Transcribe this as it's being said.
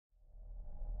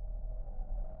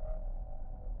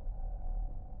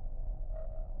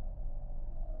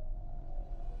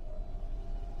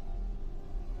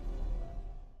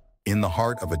In the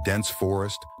heart of a dense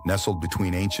forest, nestled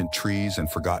between ancient trees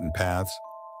and forgotten paths,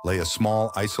 lay a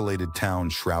small, isolated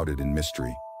town shrouded in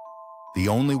mystery. The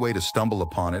only way to stumble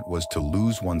upon it was to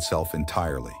lose oneself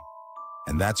entirely.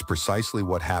 And that's precisely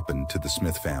what happened to the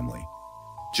Smith family.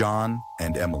 John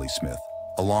and Emily Smith,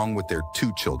 along with their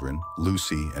 2 children,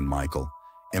 Lucy and Michael,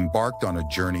 embarked on a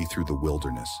journey through the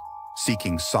wilderness,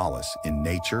 seeking solace in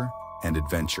nature and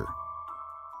adventure.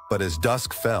 But as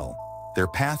dusk fell, their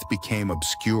path became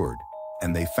obscured,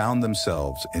 and they found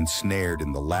themselves ensnared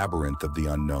in the labyrinth of the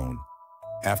unknown.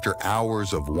 After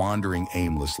hours of wandering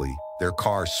aimlessly, their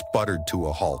car sputtered to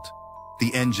a halt,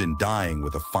 the engine dying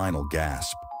with a final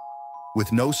gasp.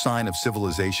 With no sign of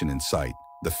civilization in sight,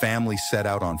 the family set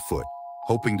out on foot,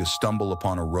 hoping to stumble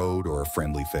upon a road or a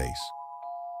friendly face.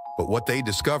 But what they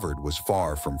discovered was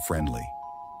far from friendly.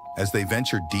 As they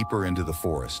ventured deeper into the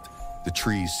forest, the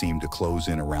trees seemed to close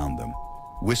in around them,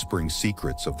 whispering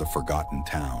secrets of the forgotten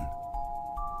town.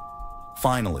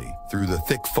 Finally, through the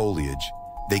thick foliage,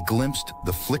 they glimpsed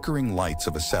the flickering lights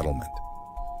of a settlement.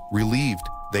 Relieved,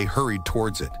 they hurried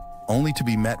towards it, only to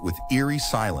be met with eerie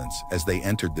silence as they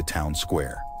entered the town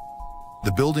square.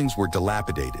 The buildings were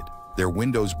dilapidated, their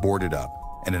windows boarded up,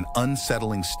 and an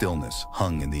unsettling stillness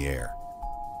hung in the air.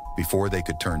 Before they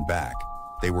could turn back,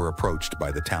 they were approached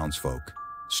by the townsfolk,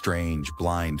 strange,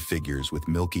 blind figures with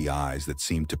milky eyes that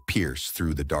seemed to pierce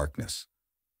through the darkness.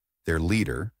 Their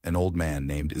leader, an old man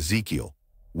named Ezekiel,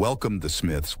 welcomed the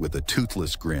Smiths with a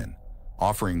toothless grin,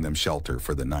 offering them shelter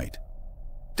for the night.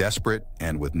 Desperate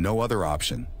and with no other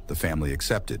option, the family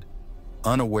accepted,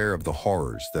 unaware of the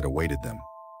horrors that awaited them.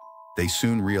 They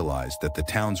soon realized that the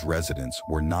town's residents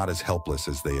were not as helpless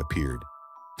as they appeared.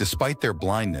 Despite their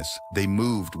blindness, they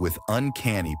moved with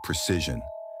uncanny precision,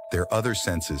 their other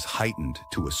senses heightened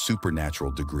to a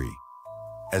supernatural degree.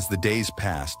 As the days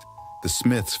passed, the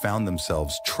Smiths found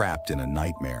themselves trapped in a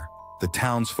nightmare. The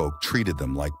townsfolk treated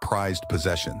them like prized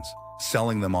possessions,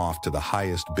 selling them off to the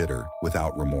highest bidder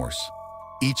without remorse.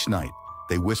 Each night,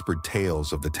 they whispered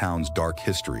tales of the town's dark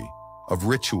history, of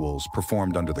rituals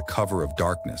performed under the cover of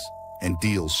darkness, and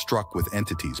deals struck with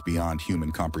entities beyond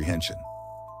human comprehension.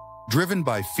 Driven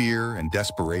by fear and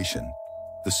desperation,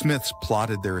 the Smiths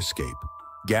plotted their escape,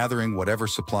 gathering whatever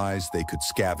supplies they could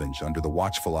scavenge under the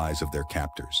watchful eyes of their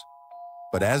captors.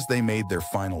 But as they made their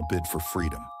final bid for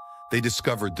freedom, they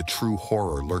discovered the true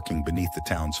horror lurking beneath the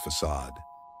town's facade.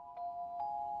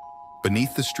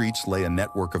 Beneath the streets lay a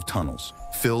network of tunnels,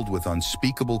 filled with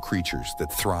unspeakable creatures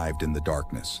that thrived in the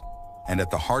darkness. And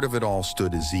at the heart of it all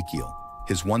stood Ezekiel,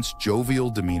 his once jovial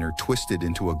demeanor twisted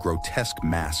into a grotesque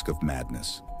mask of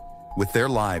madness. With their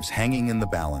lives hanging in the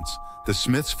balance, the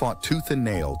Smiths fought tooth and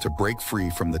nail to break free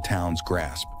from the town's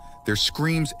grasp, their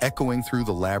screams echoing through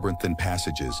the labyrinthine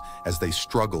passages as they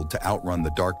struggled to outrun the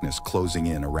darkness closing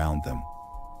in around them.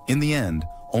 In the end,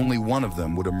 only one of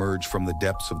them would emerge from the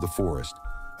depths of the forest,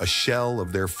 a shell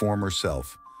of their former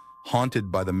self,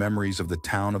 haunted by the memories of the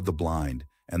town of the blind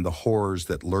and the horrors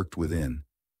that lurked within.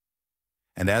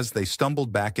 And as they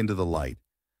stumbled back into the light,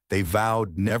 they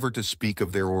vowed never to speak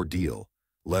of their ordeal,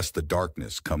 lest the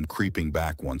darkness come creeping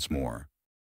back once more.